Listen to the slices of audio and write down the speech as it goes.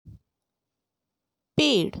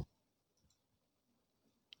पेड़।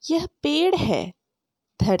 यह पेड़ है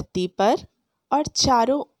धरती पर और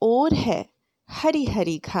चारों ओर है हरी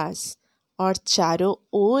हरी घास और चारों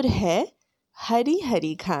ओर है हरी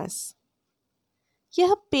हरी घास।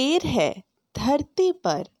 यह पेड़ है धरती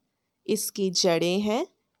पर, इसकी जड़ें हैं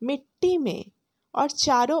मिट्टी में और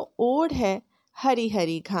चारों ओर है हरी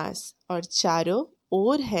हरी घास और चारों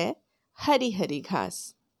ओर है हरी हरी घास।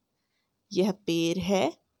 यह पेड़ है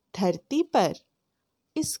धरती पर,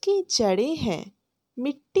 इसकी जड़ें हैं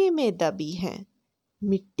मिट्टी में दबी हैं,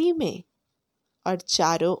 मिट्टी में और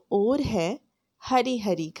चारों ओर है हरी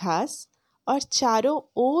हरी घास और चारों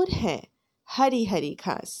ओर है हरी हरी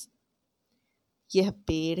घास। यह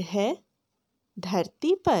पेड़ है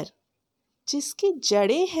धरती पर, जिसकी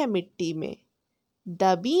जड़ें हैं मिट्टी में,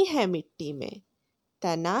 दबी है मिट्टी में,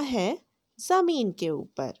 तना है जमीन के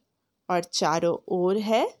ऊपर और चारों ओर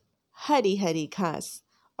है हरी हरी घास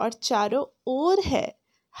और चारों ओर है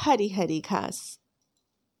हरी हरी घास।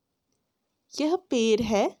 यह पेड़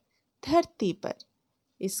है धरती पर,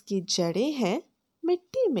 इसकी जड़ें हैं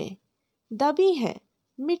मिट्टी में, दबी है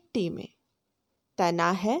मिट्टी में, तना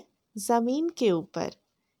है जमीन के ऊपर,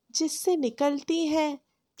 जिससे निकलती हैं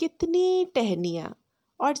कितनी टहनियाँ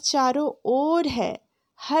और चारों ओर है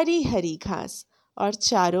हरी हरी घास और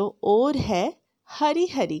चारों ओर है हरी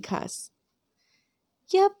हरी घास।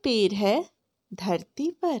 यह पेड़ है धरती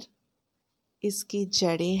पर, इसकी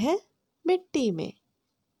जड़ें हैं मिट्टी में,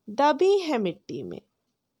 दबी है मिट्टी में,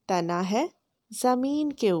 तना है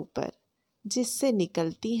जमीन के ऊपर, जिससे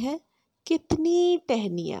निकलती हैं कितनी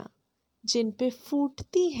टहनियाँ, जिन पे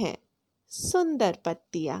फूटती हैं सुंदर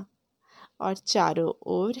पत्तियाँ और चारों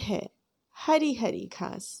ओर है हरी हरी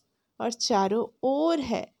घास और चारों ओर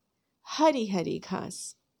है हरी हरी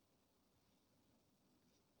घास।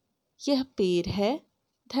 यह पेड़ है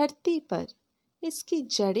धरती पर, इसकी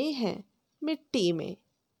जड़ें हैं मिट्टी में,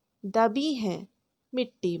 दबी हैं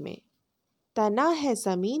मिट्टी में, तना है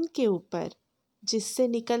ज़मीन के ऊपर, जिससे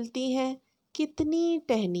निकलती हैं कितनी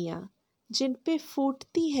टहनियाँ, जिन पे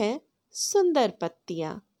फूटती हैं सुंदर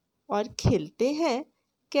पत्तियाँ और खिलते हैं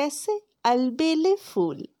कैसे अलबेले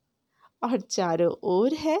फूल और चारों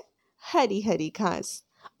ओर है हरी हरी घास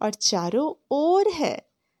और चारों ओर है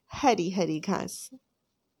हरी हरी घास।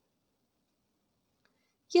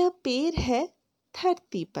 यह पेड़ है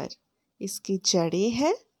धरती पर, इसकी जड़ें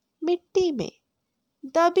हैं मिट्टी में,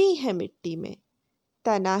 दबी है मिट्टी में,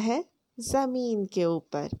 तना है जमीन के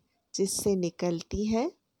ऊपर, जिससे निकलती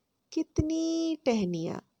हैं कितनी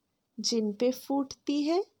टहनियाँ, जिन पे फूटती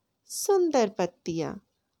हैं सुंदर पत्तियाँ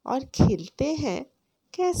और खिलते हैं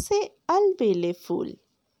कैसे अलबेले फूल,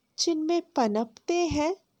 जिनमें पनपते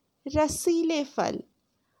हैं रसीले फल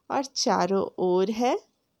और चारों ओर है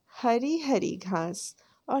हरी हरी घास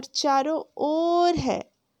और चारों ओर है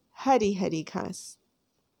हरी हरी घास।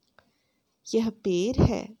 यह पेड़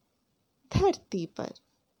है धरती पर,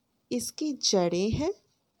 इसकी जड़ें हैं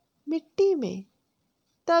मिट्टी में,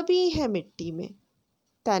 दबी है मिट्टी में,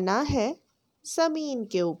 तना है जमीन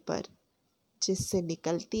के ऊपर, जिससे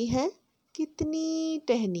निकलती हैं कितनी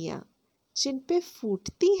टहनियाँ, जिन पे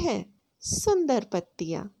फूटती हैं सुंदर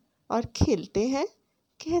पत्तियाँ और खिलते हैं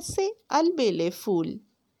कैसे अलबेले फूल,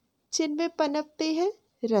 जिनमें पनपते हैं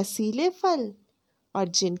रसीले फल और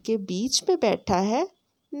जिनके बीच में बैठा है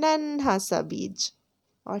नन्हा सा बीज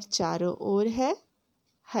और चारों ओर है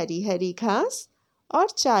हरी हरी घास और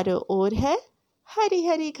चारों ओर है हरी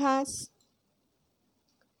हरी घास।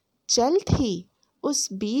 जल्द ही उस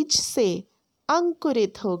बीज से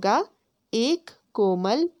अंकुरित होगा एक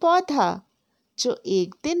कोमल पौधा, जो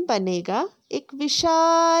एक दिन बनेगा एक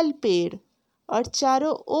विशाल पेड़ और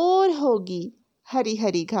चारों ओर होगी हरी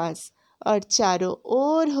हरी घास और चारों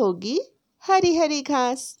ओर होगी हरी हरी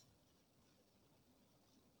घास।